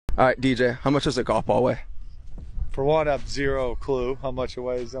All right, DJ, how much does a golf ball weigh? For one, I have zero clue how much it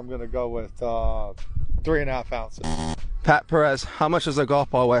weighs. I'm going to go with 3.5 ounces. Pat Perez, how much does a golf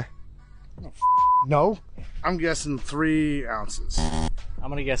ball weigh? No. I'm guessing 3 ounces. I'm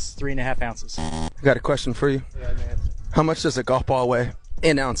gonna guess 3.5 ounces. I got a question for you. Yeah, man. How much does a golf ball weigh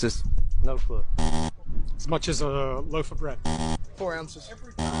in ounces? No clue. As much as a loaf of bread. 4 ounces.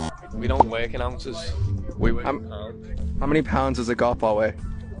 We don't weigh it in ounces. We weigh How many pounds does a golf ball weigh?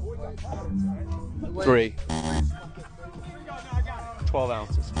 3. 12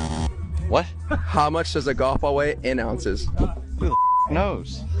 ounces. What? How much does a golf ball weigh in ounces? Who the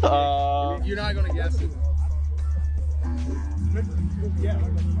knows? You're not going to guess it.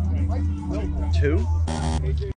 2?